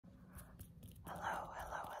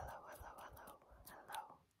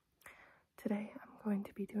Today I'm going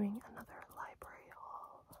to be doing another library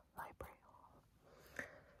haul,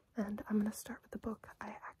 and I'm going to start with the book I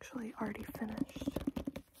actually already finished,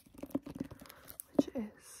 which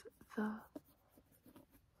is The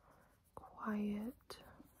Quiet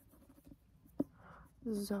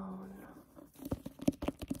Zone.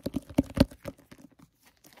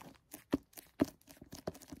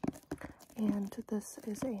 And this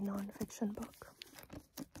is a nonfiction book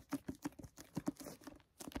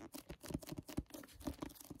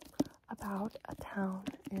about a town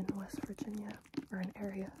in West Virginia, or an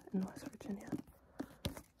area in West Virginia,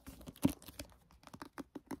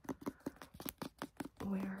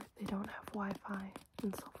 where they don't have Wi-Fi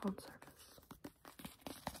and cell phone service.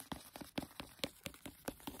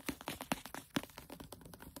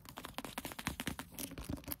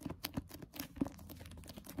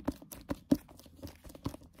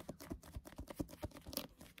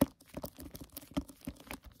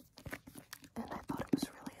 And I thought it was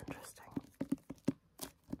really interesting.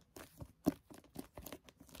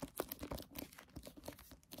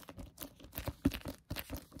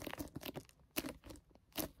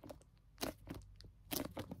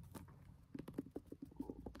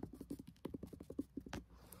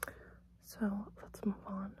 So let's move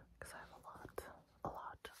on, because I have a lot.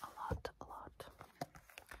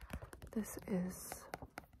 This is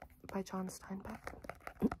by John Steinbeck,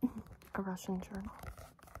 a Russian journal.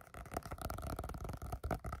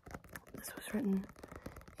 This was written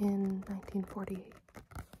in 1948,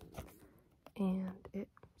 and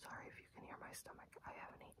sorry if you can hear my stomach, I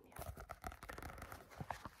haven't eaten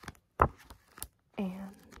yet.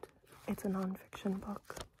 And it's a nonfiction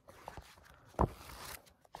book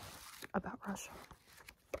about Russia,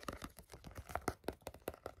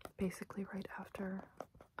 basically right after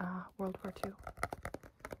World War II.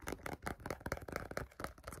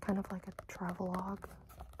 It's kind of like a travelogue,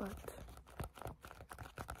 but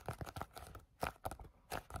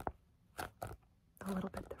a little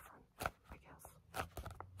bit different, I guess.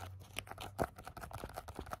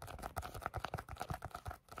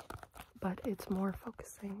 But it's more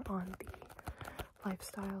focusing on the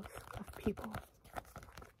lifestyles of people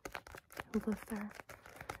who live there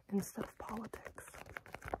instead of politics.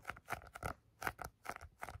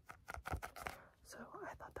 So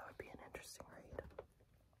I thought that would be an interesting read.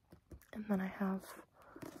 And then I have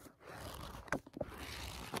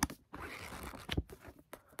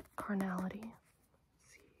Carnality.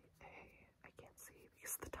 I can't see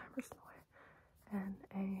because the timer's in the way.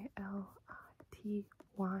 N-A-L-I-T-Y.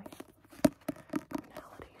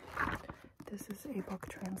 Carnality. This is a book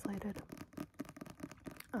translated.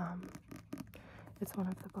 It's one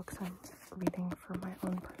of the books I'm reading for my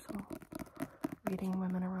own personal Reading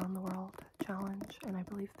Women Around the World challenge, and I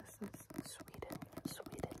believe this is Sweden.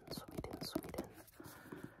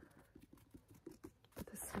 But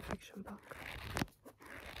this is a fiction book.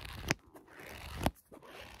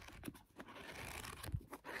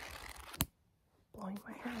 Blowing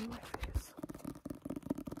my hair in my face.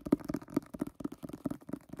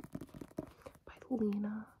 By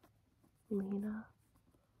Lena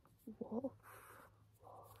Wolf.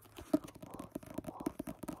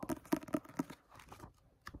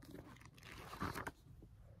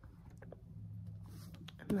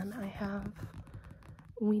 And then I have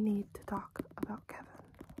We Need to Talk About Kevin.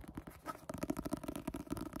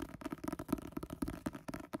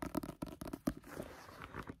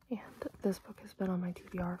 And this book has been on my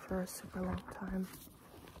TBR for a super long time.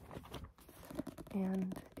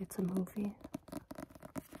 And it's a movie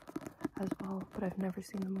as well, but I've never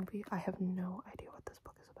seen the movie. I have no idea what this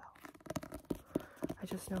book is about. I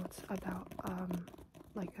just know it's about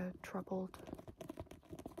like a troubled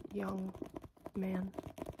young man,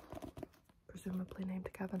 presumably named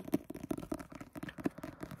Kevin.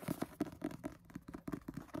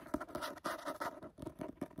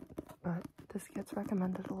 But this gets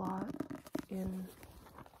recommended a lot in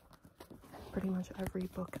pretty much every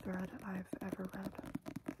book thread I've ever read.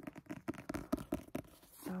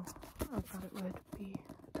 So I thought it would be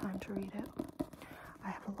time to read it. I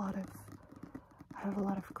have a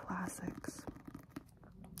lot of classics,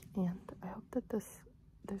 and I hope that there's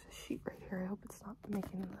a sheet right here. I hope it's not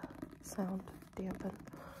making the sound dampen.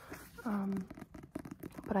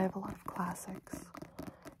 But I have a lot of classics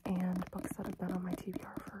and books that have been on my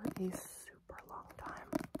TBR for a super long time,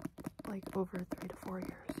 like over 3 to 4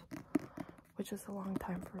 years, which is a long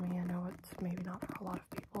time for me. I know it's maybe not for a lot of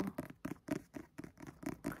people,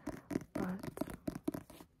 but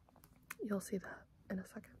you'll see that in a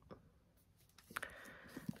second.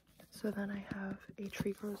 So then I have A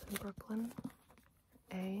Tree Grows in Brooklyn.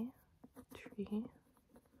 A Tree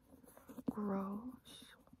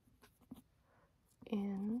Grows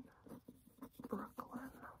in Brooklyn.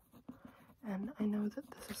 And I know that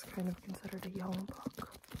this is kind of considered a young book.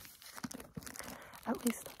 At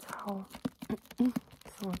least that's how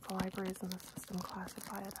some of the libraries in the system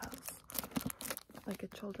classify it as, like a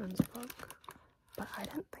children's book. But I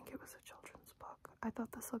didn't think it was a children's book. I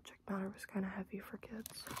thought the subject matter was kind of heavy for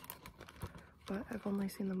kids. But I've only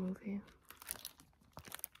seen the movie.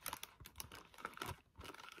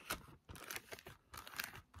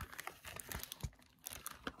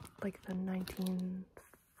 Like the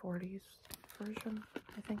 1940s version,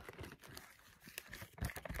 I think.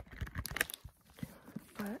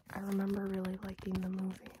 But I remember really liking the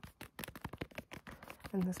movie.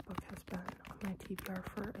 And this book has been on my TBR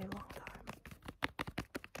for a long time.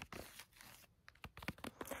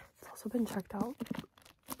 It's also been checked out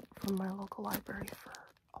from my local library for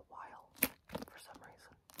a while, for some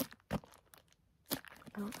reason.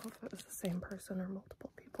 I don't know if it was the same person or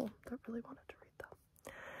multiple people that really wanted to read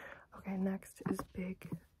them. Okay, next is big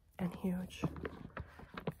and huge,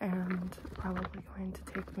 and probably going to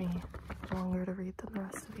take me longer to read than the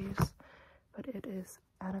rest of these, but it is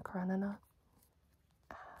Anna Karenina.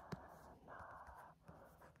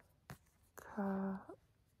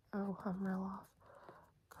 Oh, I'm real off.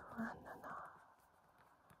 Karenina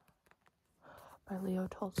by Leo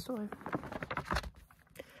Tolstoy.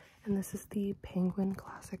 And this is the Penguin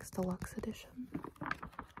Classics Deluxe Edition.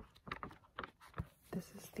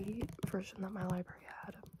 This is the version that my library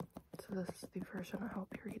had. So this is the version I will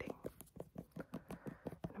be reading.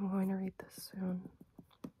 And I'm going to read this soon.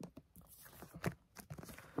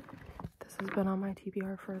 This has been on my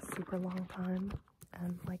TBR for a super long time.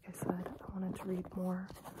 And like I said, I wanted to read more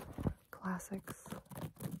classics.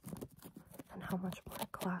 And how much more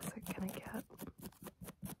classic can it get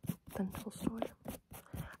than Tolstoy?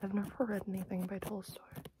 I've never read anything by Tolstoy.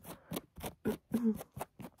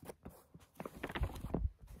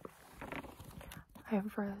 I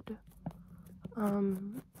have read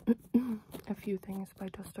a few things by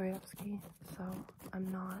Dostoevsky, so I'm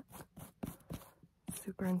not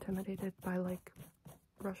super intimidated by like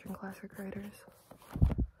Russian classic writers.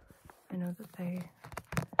 I know that they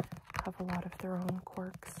have a lot of their own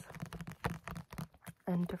quirks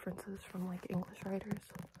and differences from like English writers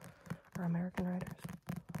or American writers.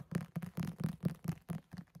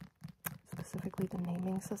 Specifically the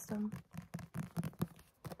naming system.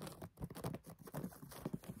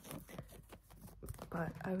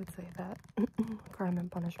 But I would say that Crime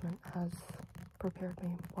and Punishment has prepared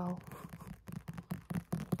me well.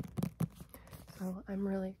 So I'm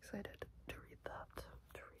really excited to read that,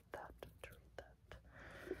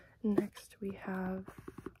 Next we have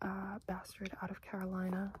Bastard Out of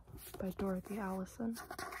Carolina by Dorothy Allison.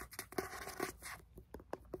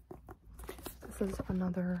 This is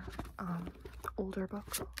another older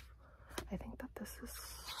book. I think that this is,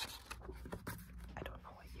 I don't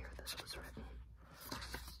know what year this was written.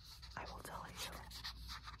 I will tell you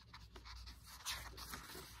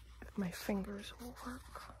if my fingers will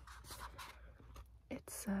work. It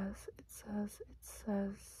says,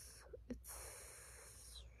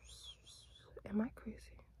 am I crazy?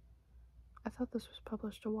 I thought this was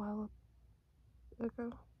published a while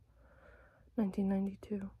ago.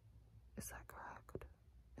 1992. Is that correct?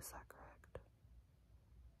 Is that correct?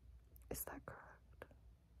 Is that correct?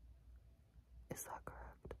 Is that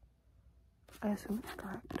correct? I assume it's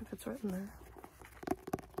correct if it's written there.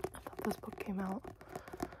 I thought this book came out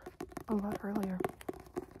a lot earlier.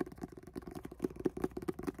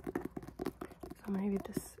 So maybe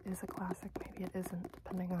this is a classic, maybe it isn't,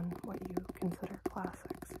 depending on what you consider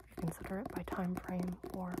classics. If you consider it by time frame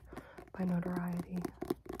or by notoriety.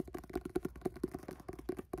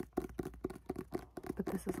 But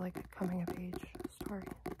this is like a coming of age story.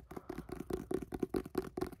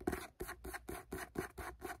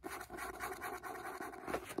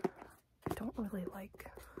 I don't really like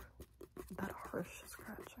that harsh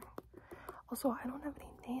scratching. Also, I don't have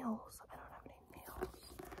any nails.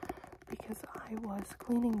 Because I was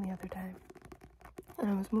cleaning the other day and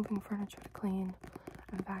I was moving furniture to clean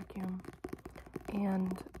and vacuum,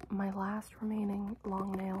 and my last remaining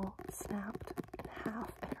long nail snapped in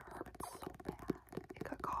half and it hurt so bad. It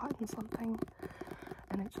got caught in something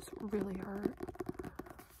and it just really hurt.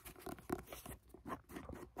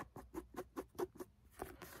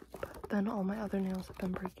 But then all my other nails have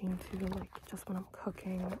been breaking too, like just when I'm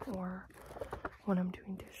cooking or when I'm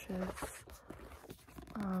doing dishes.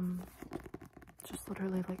 Just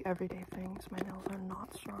literally like everyday things. My nails are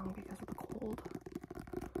not strong because of the cold.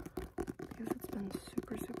 Because it's been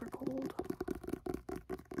super, super cold.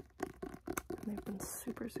 And they've been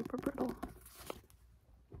super, super brittle.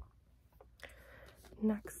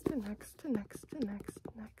 Next we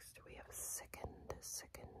have Sickened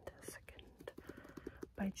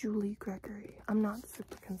by Julie Gregory. I'm not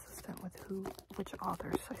super consistent with which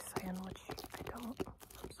authors I say and which I don't.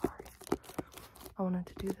 I'm sorry. I wanted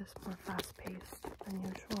to do this more fast-paced than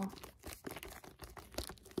usual.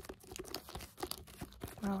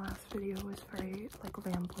 My last video was very, like,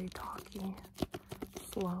 rambly, talky,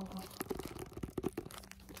 slow.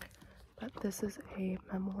 But this is a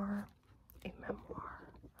memoir.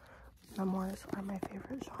 Memoirs are my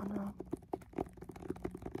favorite genre.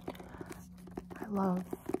 I love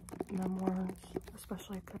memoirs,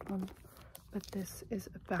 especially a good one. But this is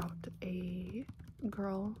about a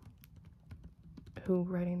girl who,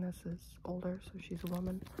 writing this, is older, so she's a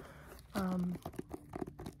woman,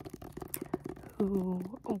 who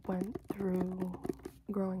went through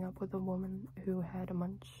growing up with a woman who had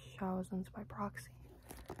Munchausen's by proxy.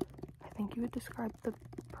 I think you would describe the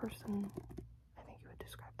person, I think you would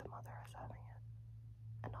describe the mother as having it,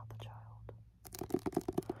 and not the child.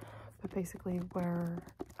 But basically where,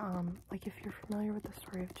 like, if you're familiar with the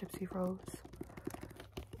story of Gypsy Rose,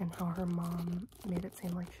 and how her mom made it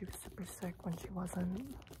seem like she was super sick when she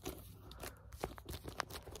wasn't,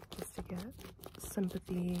 just to get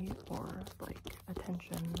sympathy or, like,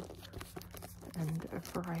 attention, and a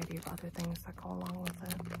variety of other things that go along with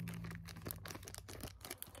it.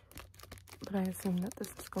 But I assume that this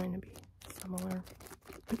is going to be similar.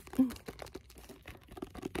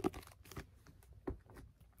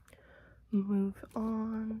 Move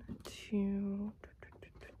on to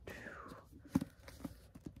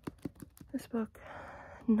this book,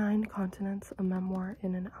 9 Continents, a Memoir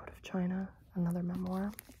in and Out of China, another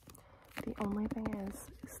memoir. The only thing is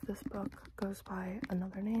this book goes by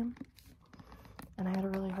another name, and I had a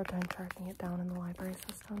really hard time tracking it down in the library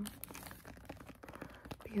system,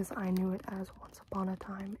 because I knew it as Once Upon a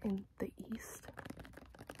Time in the East.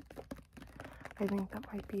 I think that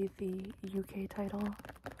might be the UK title,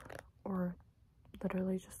 or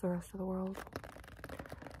literally just the rest of the world.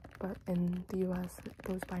 But in the US, it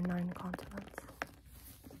goes by 9 Continents.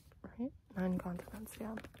 Right? 9 Continents,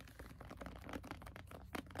 yeah.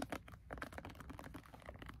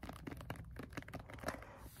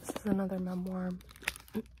 This is another memoir.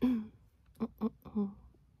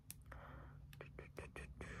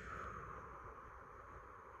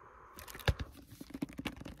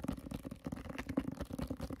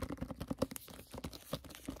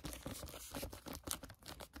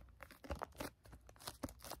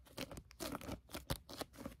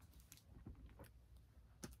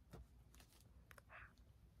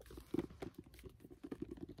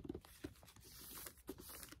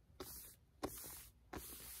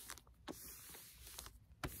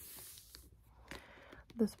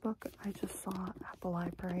 This book I just saw at the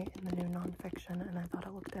library in the new nonfiction, and I thought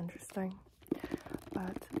it looked interesting,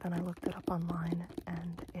 but then I looked it up online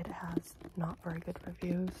and it has not very good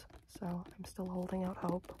reviews, so I'm still holding out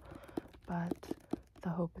hope, but the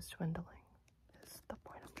hope is dwindling, is the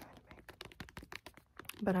point I'm trying to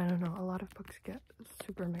make. But I don't know, a lot of books get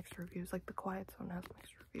super mixed reviews, like The Quiet Zone has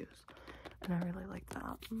mixed reviews, and I really like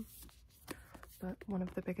that. But one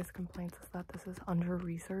of the biggest complaints is that this is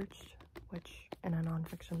under-researched, which in a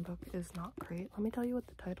nonfiction book is not great. Let me tell you what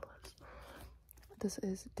the title is. This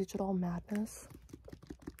is Digital Madness: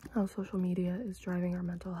 How Social Media is Driving Our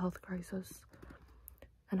Mental Health Crisis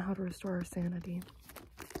and How to Restore Our Sanity.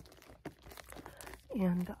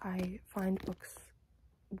 And I find books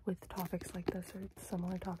with topics like this, or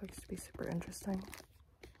similar topics, to be super interesting.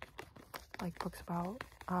 Like books about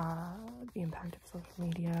the impact of social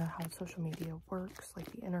media, how social media works, like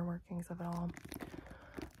the inner workings of it all.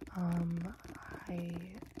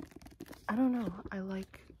 I don't know, I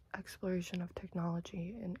like exploration of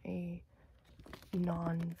technology in a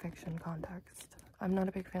non-fiction context. I'm not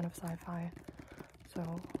a big fan of sci-fi,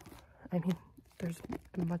 so, I mean, there's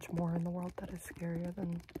much more in the world that is scarier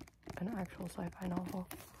than an actual sci-fi novel.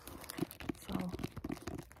 So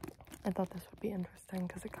I thought this would be interesting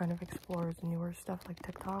because it kind of explores newer stuff like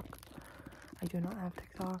TikTok. I do not have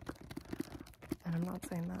TikTok, and I'm not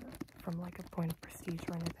saying that from like a point of prestige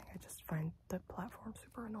or anything. I just find the platform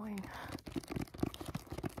super annoying.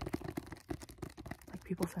 Like,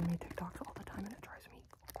 people send me TikToks all the time and it drives me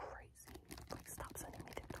crazy. Like, stop sending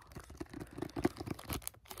me TikToks.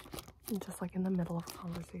 And just like in the middle of a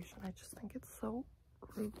conversation, I just think it's so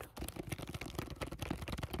rude.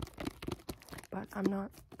 But I'm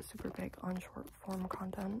not super big on short form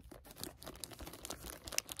content.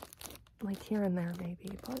 Like here and there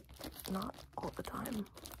maybe, but not all the time.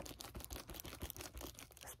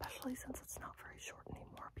 Especially since it's not very short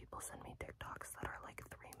anymore. People send me TikToks that are like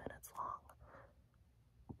 3 minutes long.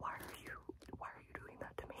 Why are you doing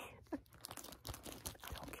that to me?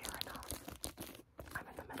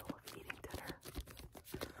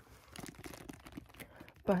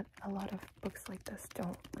 a lot of books like this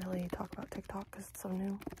don't really talk about TikTok because it's so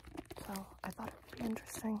new. So I thought it would be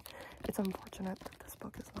interesting. It's unfortunate that this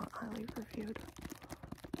book is not highly reviewed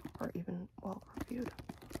or even well reviewed.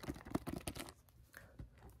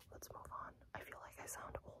 Let's move on. I feel like I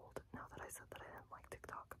sound old now that I said that I didn't like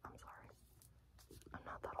TikTok. I'm sorry. I'm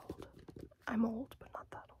not that old. I'm old, but not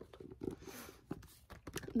that old.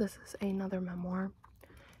 This is another memoir.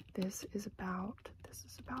 This is about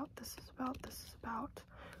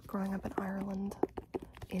growing up in Ireland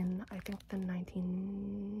in, I think, the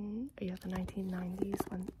 1990s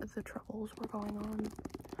when the Troubles were going on.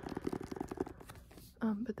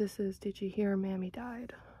 But this is Did You Hear Mammy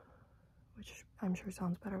Died? Which I'm sure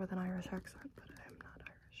sounds better with an Irish accent, but I'm not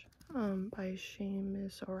Irish. By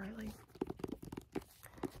Seamus O'Reilly.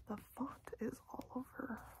 The font is all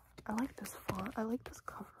over. I like this font. I like this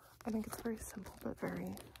cover. I think it's very simple, but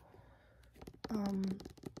very,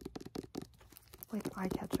 like,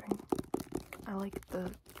 eye-catching. I like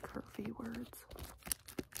the curvy words.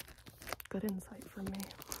 Good insight from me.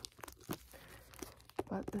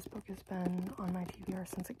 But this book has been on my TBR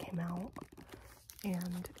since it came out,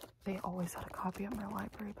 and they always had a copy at my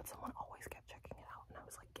library, but someone always kept checking it out, and I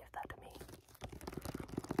was like, give that to me.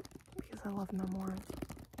 Because I love memoirs.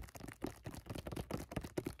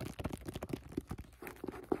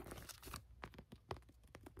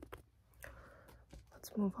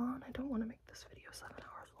 Let's move on. I don't want to make this video 7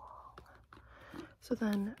 hours long. So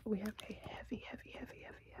then we have a hefty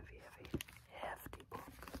book.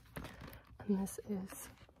 And this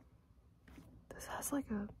has like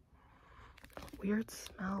a weird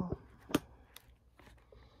smell.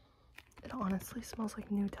 It honestly smells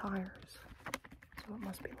like new tires. So it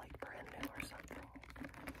must be like brand new or something.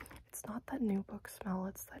 It's not that new book smell,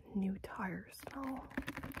 it's that new tire smell.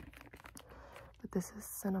 But this is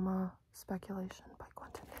Cinema Speculation by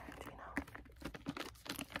Quentin Tarantino.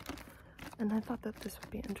 And I thought that this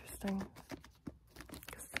would be interesting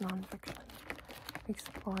because it's nonfiction,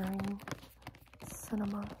 exploring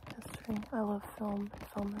cinema history. I love film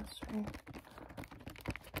history.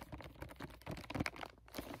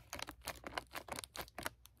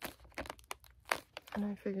 And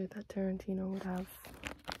I figured that Tarantino would have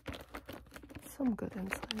some good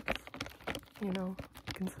insights, you know,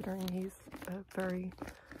 considering he's a very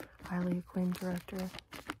highly acclaimed director.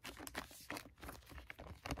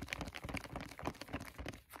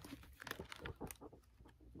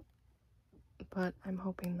 But I'm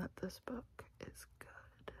hoping that this book is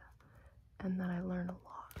good and that I learn a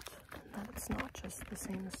lot and that it's not just the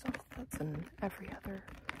same stuff that's in every other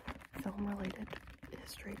film-related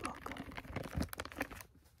history book.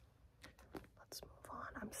 Let's move on.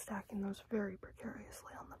 I'm stacking those very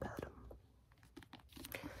precariously on the bed.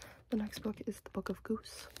 The next book is the Book of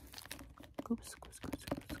Goose. Goose.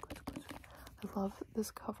 I love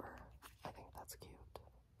this cover. I think that's cute.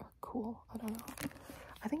 Or cool. I don't know.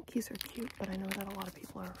 I think geese are cute, but I know that a lot of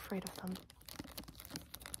people are afraid of them.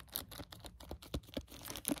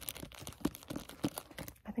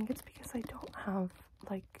 I think it's because I don't have,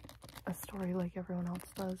 like, a story like everyone else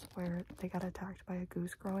does where they got attacked by a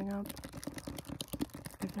goose growing up.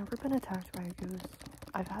 I've never been attacked by a goose.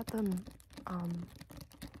 I've had them,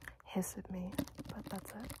 hiss at me, but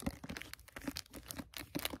that's it.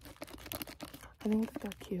 I think that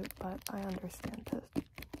they're cute, but I understand to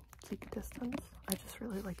keep distance. I just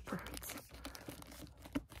really like birds.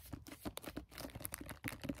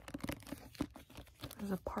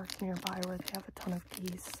 There's a park nearby where they have a ton of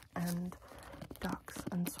geese and ducks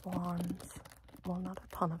and swans. Well, not a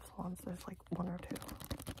ton of swans, there's like 1 or 2.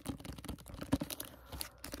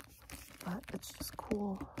 But it's just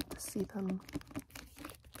cool to see them.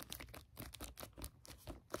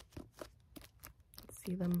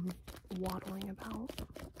 Waddling about.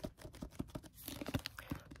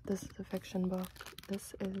 This is a fiction book.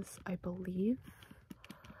 This is, I believe,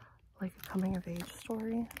 like a coming-of-age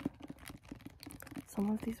story. Some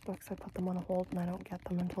of these books, I put them on hold and I don't get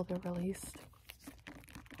them until they're released,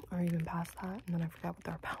 or even past that, and then I forget what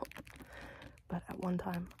they're about. But at one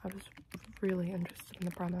time, I was really interested in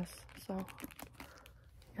the premise, so,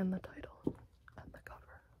 and the title, and the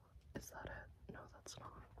cover. Is that it? No, that's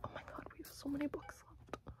not. Oh my god, we have so many books left.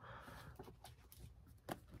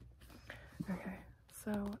 Okay,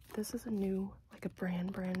 so this is a new, like a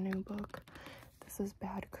brand new book. This is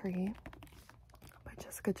Bad Cree by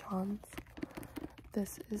Jessica Johns.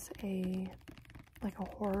 This is like a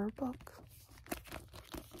horror book.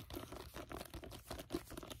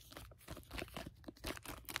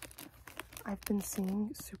 I've been seeing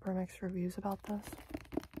super mixed reviews about this,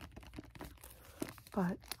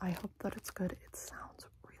 but I hope that it's good. It sounds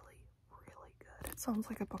really good. It sounds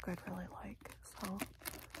like a book I'd really like, so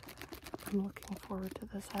I'm looking forward to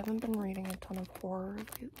this. I haven't been reading a ton of horror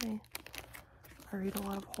lately. I read a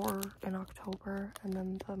lot of horror in October and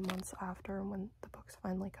then the months after when the books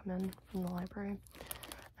finally come in from the library.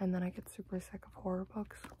 And then I get super sick of horror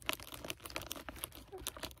books.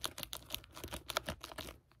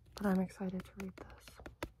 But I'm excited to read this.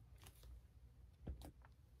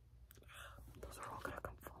 Those are all gonna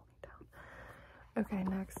come falling down. Okay,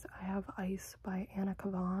 next I have Ice by Anna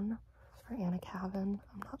Kavan, or Anna Kavan.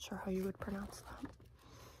 I'm not sure how you would pronounce that.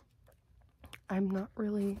 I'm not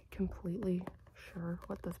really completely sure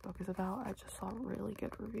what this book is about. I just saw really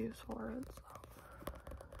good reviews for it, so.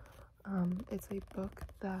 It's a book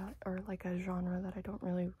that, or like a genre that I don't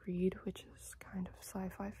really read, which is kind of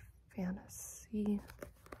sci-fi fantasy-ish.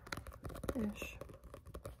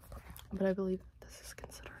 But I believe this is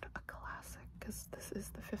considered a classic because this is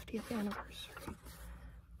the 50th anniversary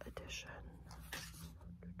edition.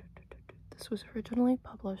 This was originally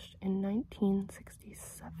published in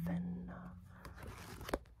 1967.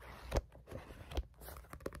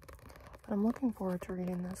 But I'm looking forward to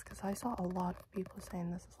reading this because I saw a lot of people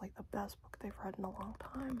saying this is like the best book they've read in a long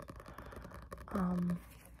time.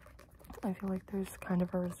 I feel like there's kind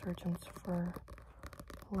of a resurgence for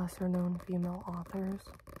lesser known female authors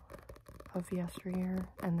of yesteryear,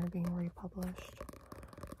 and they're being republished.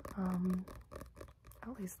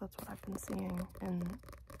 At least that's what I've been seeing in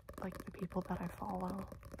like the people that I follow.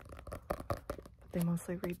 But they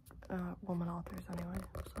mostly read woman authors anyway,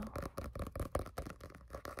 so.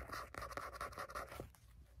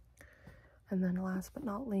 And then last but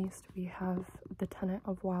not least, we have The Tenant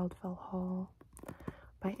of Wildfell Hall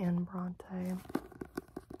by Anne Bronte.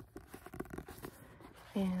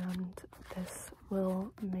 And this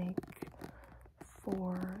will make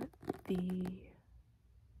for the...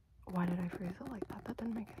 Why did I phrase it like that? That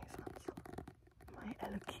didn't make any sense. My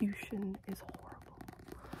elocution is horrible.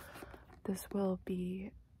 This will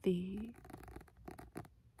be the...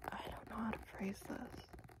 I don't know how to phrase this.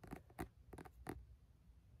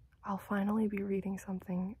 I'll finally be reading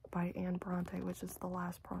something by Anne Bronte, which is the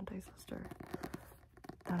last Bronte sister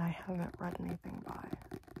that I haven't read anything by.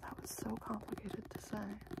 That was so complicated to say.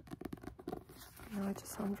 I know I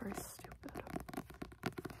just sound very stupid.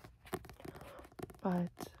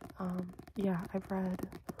 But, yeah, I've read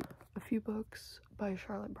a few books by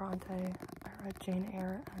Charlotte Bronte. I read Jane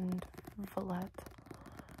Eyre and Villette.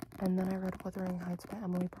 And then I read Wuthering Heights by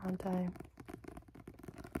Emily Bronte.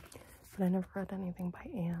 But I never read anything by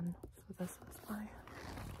Anne, so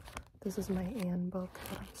this is my Anne book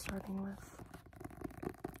that I'm starting with.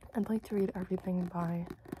 I'd like to read everything by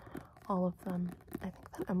all of them. I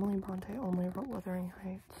think that Emily Bronte only wrote Wuthering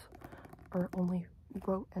Heights, or only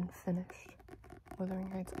wrote and finished Wuthering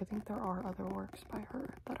Heights. I think there are other works by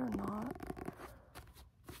her that are not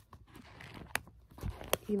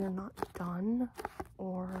either not done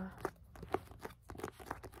or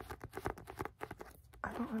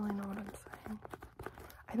I don't really know what I'm saying.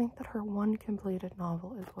 I think that her one completed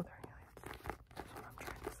novel is Wuthering Heights. That's what I'm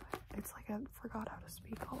trying to say. It's like I forgot how to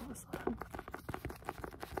speak all of a sudden.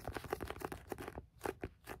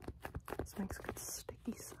 This makes good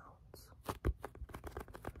sticky sounds.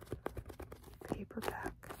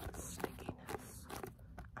 Paperback stickiness.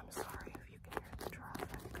 I'm sorry if you can hear the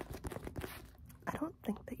traffic. I don't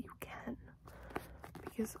think that you can,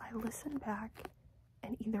 because I listen back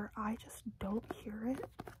and either I just don't hear it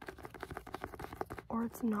or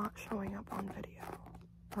it's not showing up on video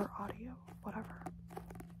or audio, whatever.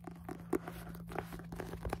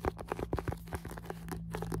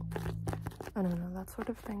 I don't know, that sort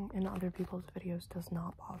of thing in other people's videos does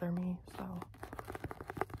not bother me, so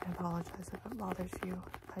I apologize if it bothers you.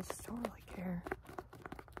 I just don't really care.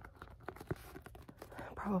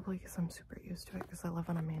 Probably because I'm super used to it because I live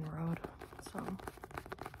on a main road, so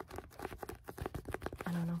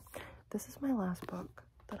I don't know. This is my last book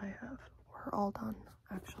that I have. We're all done,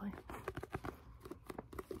 actually.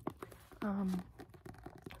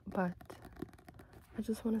 But I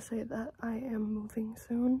just want to say that I am moving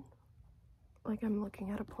soon. Like, I'm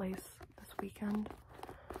looking at a place this weekend.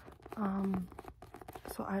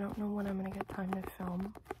 So I don't know when I'm gonna get time to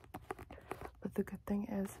film. But the good thing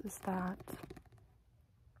is that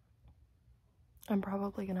I'm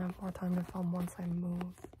probably gonna have more time to film once I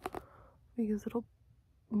move, because it'll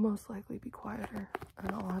most likely be quieter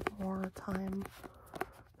and I'll have more time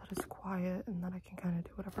that is quiet and that I can kind of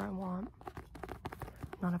do whatever I want,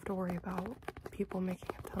 not have to worry about people making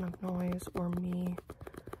a ton of noise or me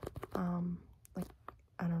like,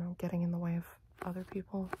 I don't know, getting in the way of other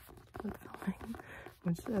people with filming,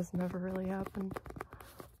 which has never really happened.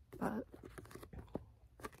 But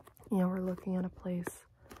yeah, we're looking at a place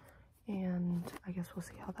and I guess we'll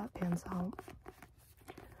see how that pans out.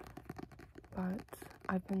 But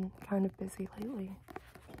I've been kind of busy lately,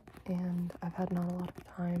 and I've had not a lot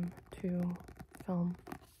of time to film,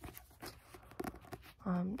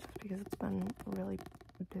 just because it's been really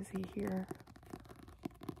busy here,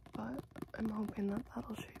 but I'm hoping that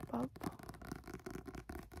that'll shape up.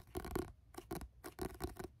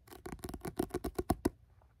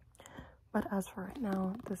 But as for right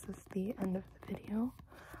now, this is the end of the video.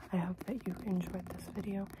 I hope that you enjoyed this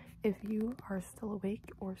video. If you are still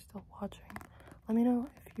awake or still watching, let me know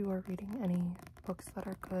if you are reading any books that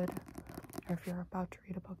are good, or if you're about to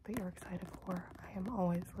read a book that you're excited for. I am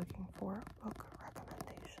always looking for book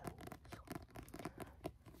recommendations.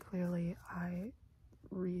 Clearly, I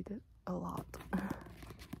read a lot.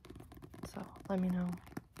 So let me know.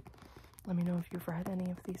 Let me know if you've read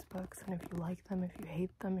any of these books, and if you like them, if you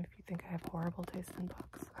hate them, if you think I have horrible taste in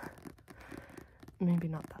books. Maybe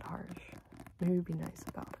not that harsh. Maybe be nice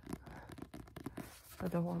about it. I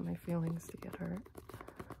don't want my feelings to get hurt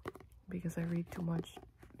because I read too much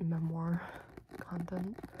memoir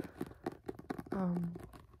content.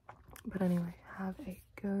 But anyway, have a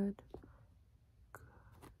good